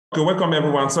Okay, welcome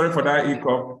everyone. Sorry for that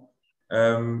hiccup.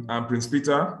 I'm Prince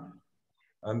Peter.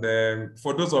 And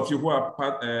for those of you who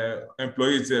are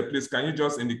employees here, please, can you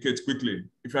just indicate quickly?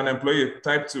 If you're an employee,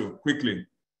 type 2 quickly.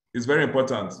 It's very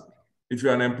important. If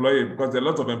you're an employee, because there are a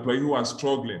lot of employees who are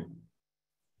struggling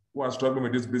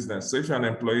with this business. So if you're an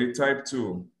employee, type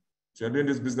 2. If you're doing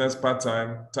this business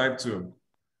part-time, type 2.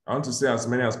 I want to say as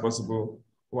many as possible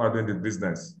who are doing this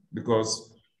business,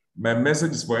 because my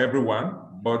message is for everyone,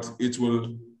 but it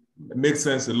will make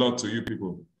sense a lot to you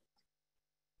people.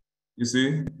 You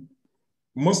see,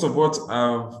 most of what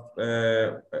I've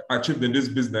achieved in this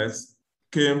business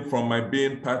came from my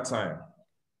being part-time,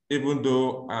 even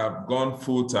though I've gone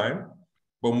full-time,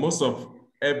 but most of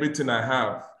everything I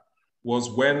have was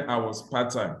when I was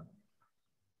part-time.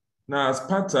 Now, as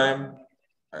part-time,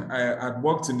 I had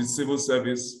worked in the civil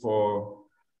service for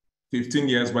 15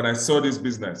 years when I saw this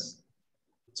business.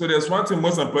 So there's one thing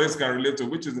most employees can relate to,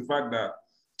 which is the fact that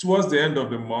towards the end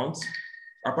of the month,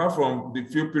 apart from the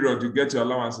few periods you get your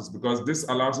allowances, because these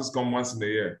allowances come once in a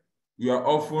year, you are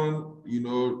often,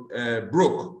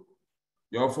 broke.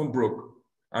 You're often broke.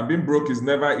 And being broke is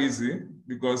never easy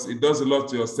because it does a lot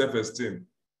to your self-esteem,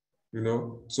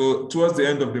 So towards the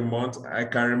end of the month, I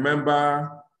can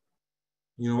remember,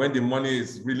 when the money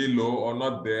is really low or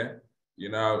not there,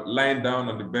 lying down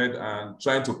on the bed and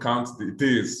trying to count the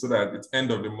days so that it's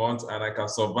end of the month and I can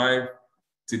survive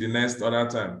till the next other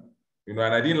time. And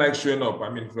I didn't like showing up. I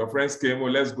mean, if your friends came,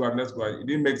 let's go out, it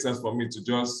didn't make sense for me to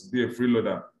just be a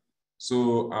freeloader.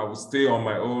 So I would stay on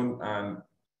my own, and,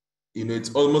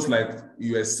 it's almost like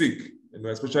you are sick,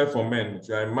 especially for men. If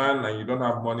you're a man and you don't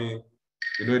have money,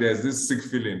 there's this sick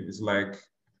feeling. It's like,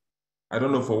 I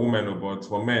don't know for women, but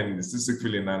for men, it's this sick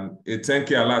feeling, and a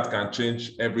 10K alert can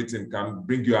change everything, can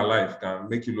bring you alive, can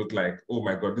make you look like, oh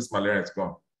my God, this malaria is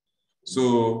gone.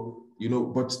 So,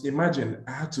 but imagine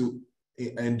I had to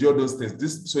endure those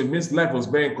things. So it means life was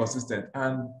very inconsistent,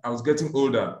 and I was getting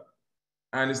older.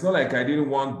 And it's not like I didn't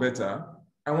want better.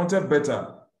 I wanted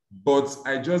better, but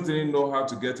I just didn't know how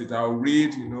to get it. I'll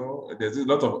read, there's a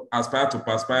lot of aspire to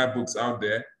perspire books out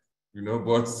there,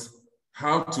 but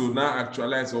how to now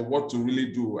actualize or what to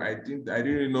really do, I didn't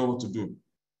really know what to do.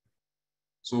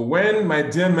 So when my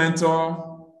dear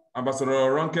mentor, Ambassador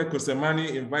Ronke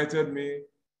Kosemani, invited me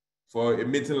for a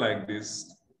meeting like this,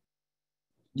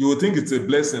 you would think it's a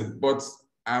blessing, but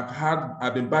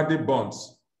I've been badly burnt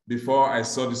before I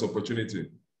saw this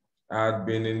opportunity. I'd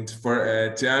been in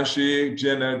Tianchi,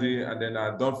 GNLD, and then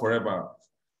I'd done Forever.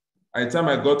 By the time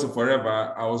I got to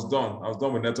Forever, I was done. I was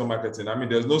done with network marketing. I mean,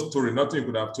 there's no story, nothing you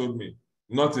could have told me.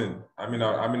 Nothing. I'm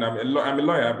a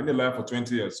lawyer. I've been a lawyer for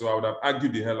 20 years, so I would have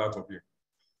argued the hell out of you.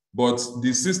 But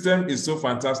the system is so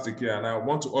fantastic here, and I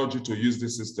want to urge you to use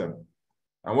this system.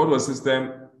 And what was the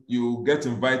system? You get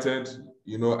invited,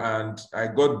 and I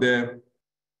got there.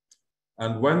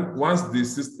 And once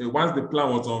the plan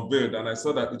was unveiled and I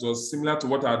saw that it was similar to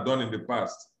what I had done in the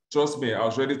past, trust me, I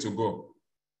was ready to go.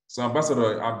 So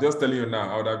Ambassador, I'm just telling you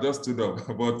now, I would have just stood up,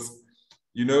 but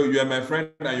you are my friend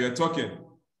and you're talking.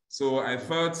 So I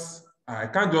felt I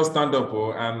can't just stand up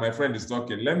and my friend is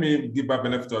talking. Let me give her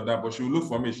benefit of that, but she will look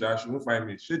for me, she won't find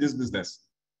me. She this business,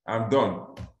 I'm done.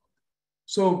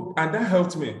 So, and that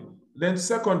helped me. Then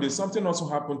secondly, something also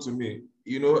happened to me.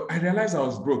 I realized I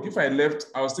was broke. If I left,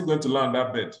 I was still going to lie on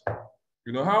that bed.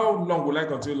 How long will I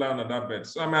continue lying on that bed?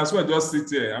 So I might as well just sit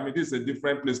here. I mean, this is a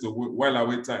different place to while I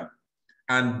wait time.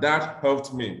 And that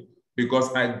helped me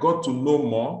because I got to know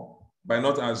more by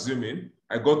not assuming.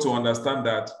 I got to understand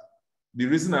that the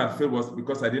reason I failed was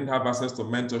because I didn't have access to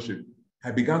mentorship.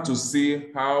 I began to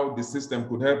see how the system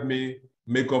could help me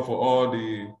make up for all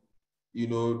the,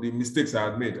 the mistakes I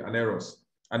had made and errors.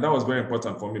 And that was very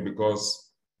important for me because,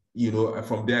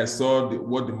 from there I saw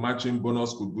what the matching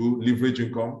bonus could do, leverage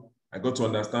income. I got to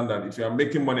understand that if you are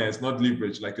making money and it's not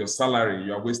leverage, like your salary,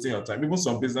 you are wasting your time. Even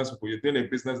some business people, you're doing a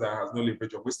business that has no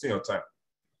leverage, you're wasting your time.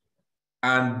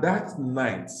 And that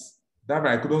night,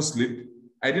 I couldn't sleep.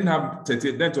 I didn't have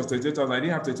 38, then it was 38,000. I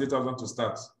didn't have 38,000 to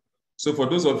start. So for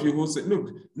those of you who say,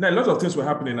 look, now a lot of things were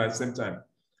happening at the same time.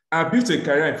 I built a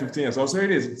career in 15 years. I was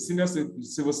already a senior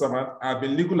civil servant. I've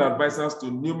been legal advisors to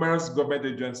numerous government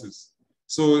agencies.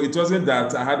 So it wasn't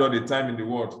that I had all the time in the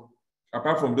world.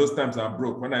 Apart from those times I'm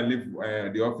broke when I leave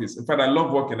the office. In fact, I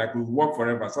love working. I could work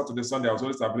forever. Saturday, Sunday, I was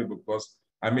always available because,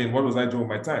 what was I doing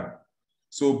with my time?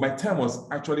 So my time was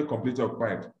actually completely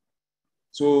occupied.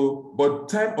 So, but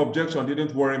time objection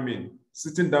didn't worry me.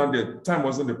 Sitting down there, time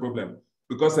wasn't the problem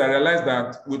because I realized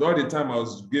that with all the time I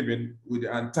was given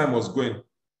and time was going,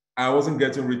 I wasn't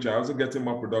getting richer. I wasn't getting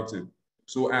more productive.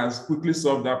 So I quickly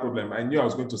solved that problem. I knew I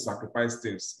was going to sacrifice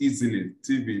things easily.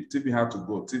 TV had to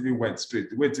go. TV went straight.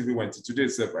 The way TV went, today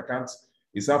itself, I can't,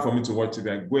 it's hard for me to watch TV.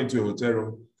 I go into a hotel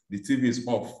room, the TV is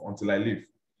off until I leave.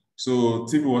 So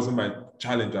TV wasn't my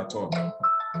challenge at all.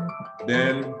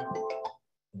 Then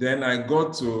I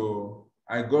got to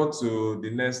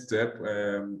the next step.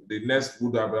 The next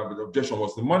objection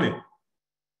was the money.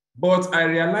 But I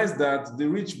realized that the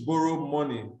rich borrow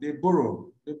money. They borrow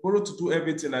to do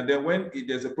everything. And then when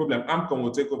there's a problem, AMCON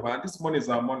will take over. And this money is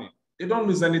our money. They don't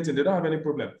lose anything. They don't have any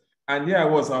problem. And here I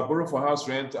was, I'll borrow for house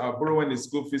rent. I'll borrow when it's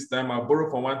school fees time. I'll borrow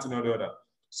for one thing or the other.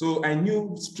 So I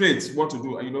knew straight what to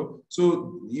do, you know.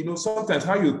 So, you know, sometimes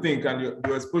how you think and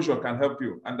your exposure can help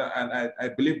you. And I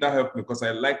believe that helped me because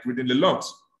I liked reading a lot.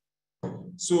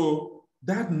 So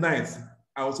that night,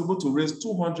 I was able to raise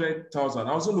 200,000.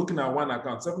 I wasn't looking at one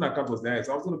account. 7 account was the highest.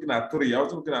 I wasn't looking at 3. I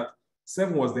wasn't looking at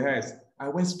 7 was the highest. I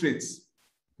went straight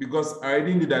because I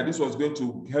already knew that this was going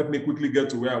to help me quickly get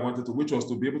to where I wanted to, which was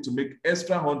to be able to make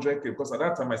extra 100K because at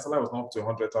that time my salary was not up to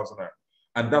 100,000.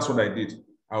 And that's what I did.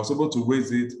 I was able to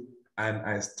raise it and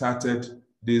I started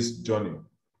this journey.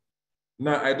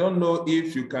 Now, I don't know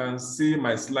if you can see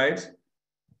my slide,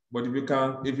 but if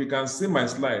you can see my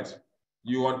slide,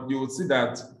 you will see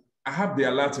that I have the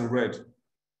alert in red,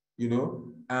 you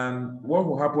know, and what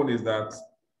will happen is that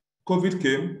COVID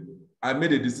came, I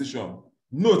made a decision.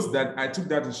 Note that I took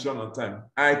that decision on time.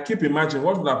 I keep imagining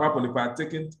what would have happened if I had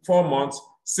taken 4 months,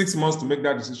 6 months to make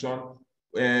that decision,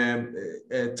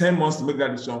 10 months to make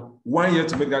that decision, 1 year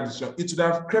to make that decision. It would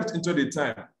have crept into the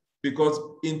time because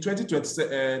in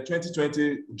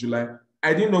 2020 July,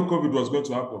 I didn't know COVID was going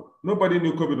to happen. Nobody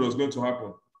knew COVID was going to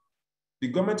happen. The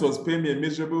government was paying me a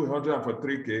miserable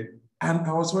 143K, and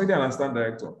I was already an assistant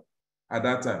director at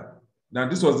that time. Now,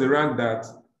 this was the rank that,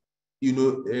 you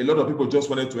know, a lot of people just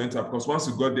wanted to enter because once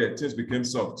you got there, things became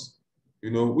soft, you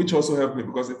know, which also helped me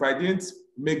because if I didn't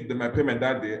make my payment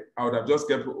that day, I would have just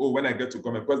kept, oh, when I get to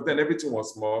government, because then everything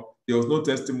was small. There was no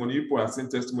testimony. People are seeing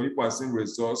testimony. People are seeing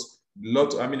results.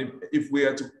 I mean, if we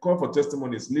are to call for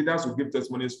testimonies, leaders will give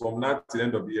testimonies from now to the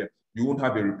end of the year. You won't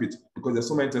have a repeat because there's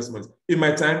so many testimonies. In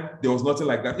my time, there was nothing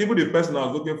like that. Even the person I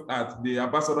was looking at, the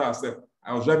ambassador herself,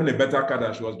 I was driving a better car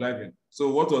than she was driving. So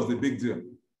what was the big deal?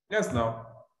 Yes, now.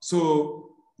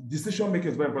 So decision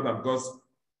making is very important because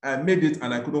I made it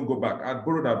and I couldn't go back. I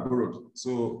borrowed.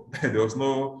 So there was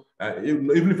no,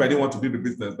 even if I didn't want to do the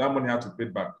business, that money had to pay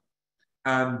back.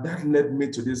 And that led me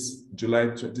to this July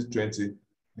 2020.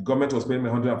 The government was paying me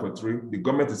 143. The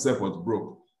government itself was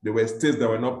broke. There were states that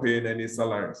were not paying any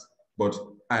salaries, but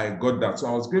I got that. So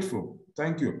I was grateful.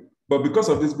 Thank you. But because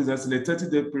of this business, in a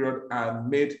 30-day period, I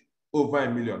made over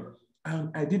 $1 million.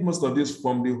 And I did most of this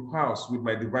from the house with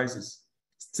my devices,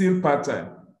 still part-time.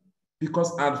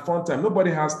 Because at fun time,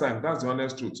 nobody has time. That's the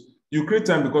honest truth. You create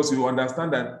time because you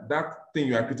understand that that thing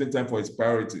you are creating time for is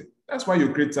priority. That's why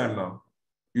you create time now.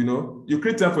 You know, you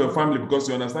create time for your family because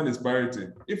you understand it's priority.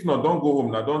 If not, don't go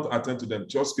home now. Don't attend to them.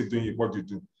 Just keep doing what you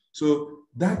do. So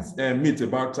that's myth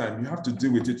about time. You have to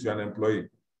deal with it. You're an employee.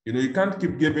 You know, you can't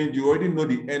keep giving. You already know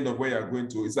the end of where you're going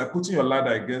to. It's like putting your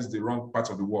ladder against the wrong part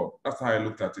of the wall. That's how I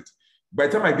looked at it. By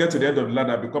the time I get to the end of the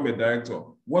ladder, I become a director.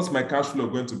 What's my cash flow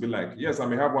going to be like? Yes, I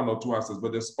may have 1 or 2 assets,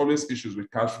 but there's always issues with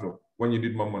cash flow when you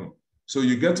need more money. So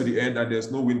you get to the end and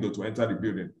there's no window to enter the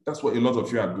building. That's what a lot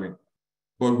of you are doing.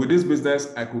 But with this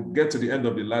business, I could get to the end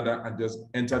of the ladder and just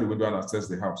enter the window and access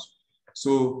the house.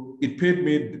 So it paid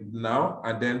me now.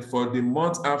 And then for the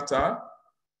month after,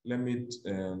 let me,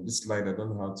 this slide, I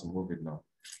don't know how to move it now.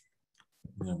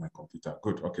 Yeah, my computer,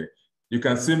 good, okay. You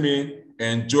can see me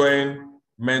enjoying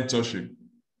mentorship.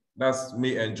 That's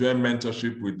me enjoying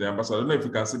mentorship with the ambassador. I don't know if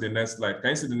you can see the next slide.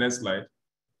 Can you see the next slide?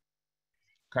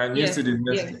 Can you see the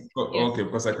next? Yes. Oh, okay,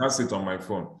 because I can't see it on my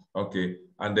phone. Okay,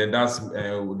 and then that's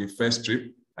the first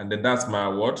trip, and then that's my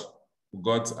award.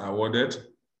 Got awarded.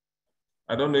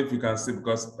 I don't know if you can see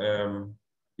because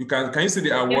you can you see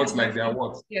the awards, like the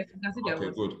awards? Yes, you can see the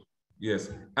awards. Okay, good. Yes,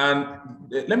 and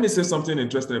let me say something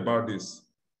interesting about this.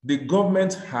 The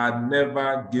government had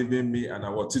never given me an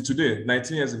award. Till today,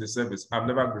 19 years in the service, I've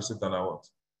never received an award.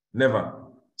 Never.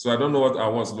 So I don't know what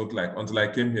awards look like until I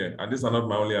came here. And these are not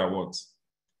my only awards,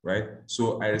 right?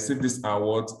 So I received this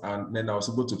award and then I was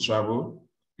able to travel.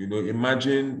 You know,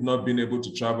 imagine not being able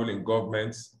to travel in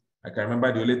government. I can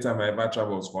remember the only time I ever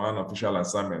traveled was for an official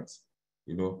assignment,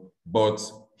 you know. But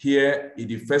here,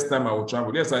 the first time I would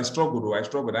travel, yes, I struggled.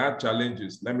 I had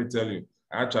challenges, let me tell you.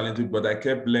 I had challenges, but I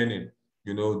kept learning.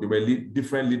 You know, there were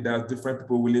different leaders, different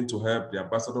people willing to help. The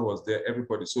ambassador was there,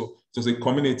 everybody. So it was a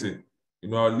community. You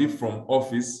know, I'll leave from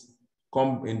office,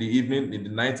 come in the evening, in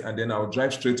the night, and then I'll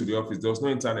drive straight to the office. There was no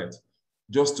internet.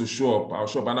 just to show up. I'll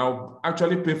show up and I'll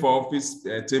actually pay for office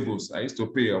tables. I used to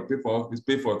pay. I'll pay for office,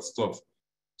 pay for stuff.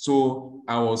 So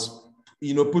I was,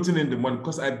 putting in the money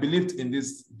because I believed in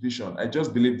this vision. I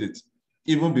just believed it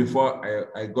even before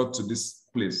I got to this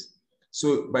place.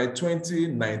 So by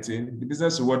 2019, the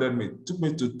business rewarded me. It took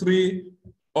me to 3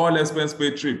 all expense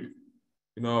paid trip.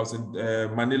 I was in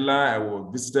Manila,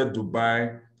 I visited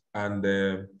Dubai and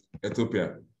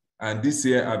Ethiopia. And this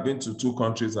year, I've been to 2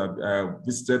 countries. I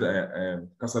visited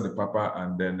Casa de Papa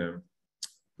and then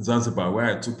Zanzibar, where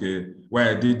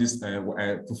I did this,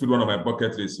 I fulfilled one of my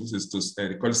bucket lists, which is to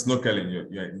they call it snorkeling.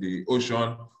 You're in the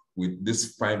ocean with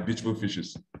these fine beautiful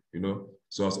fishes,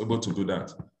 So I was able to do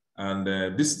that. And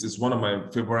this is one of my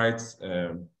favorite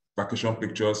vacation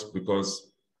pictures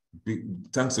because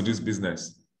thanks to this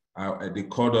business, they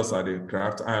called us at the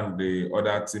craft and the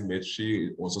other teammate,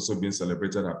 she was also being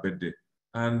celebrated her birthday.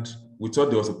 And we thought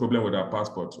there was a problem with our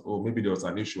passport, or maybe there was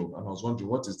an issue. And I was wondering,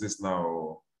 what is this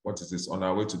now? What is this? On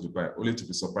our way to Dubai, only to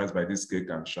be surprised by this cake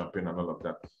and champagne and all of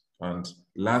that. And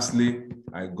lastly,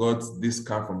 I got this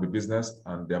car from the business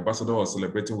and the ambassador was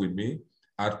celebrating with me.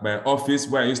 At my office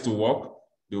where I used to work,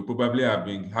 they will probably have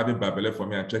been having babele for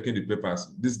me and checking the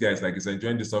papers. This guy is like, he's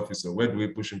enjoying this office, so where do we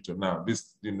push him to now?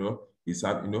 This, he's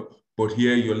had, but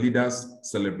here your leaders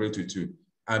celebrate with you.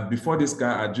 And before this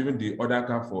car, I'd driven the other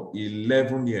car for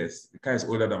 11 years. The car is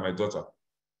older than my daughter.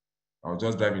 I was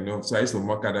just driving, so I used to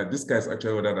mock at that. This guy is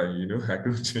actually older than you, I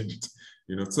couldn't change it,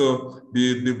 So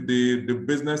the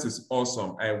business is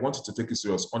awesome. I want you to take it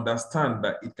serious. Understand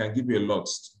that it can give you a lot.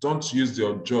 Don't use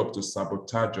your job to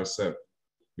sabotage yourself,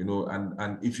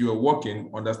 and if you're working,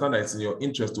 understand that it's in your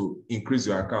interest to increase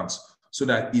your accounts so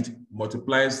that it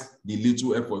multiplies the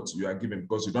little effort you are giving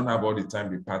because you don't have all the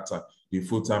time the part-time, the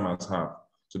full-timers have.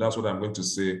 So that's what I'm going to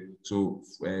say. So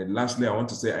lastly, I want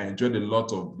to say I enjoyed a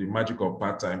lot of the magic of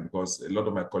part-time because a lot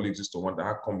of my colleagues used to wonder,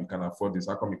 how come you can afford this?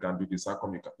 How come you can do this? How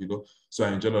come you can, So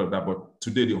I enjoyed all of that. But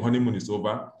today the honeymoon is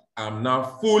over. I'm now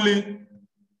fully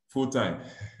full-time.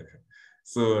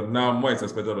 So now more is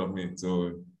expected of me.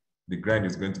 So the grind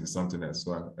is going to be something else.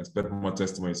 So I expect more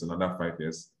testimonies in another 5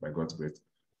 years by God's grace.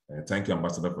 Thank you,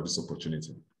 Ambassador, for this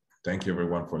opportunity. Thank you,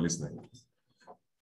 everyone, for listening.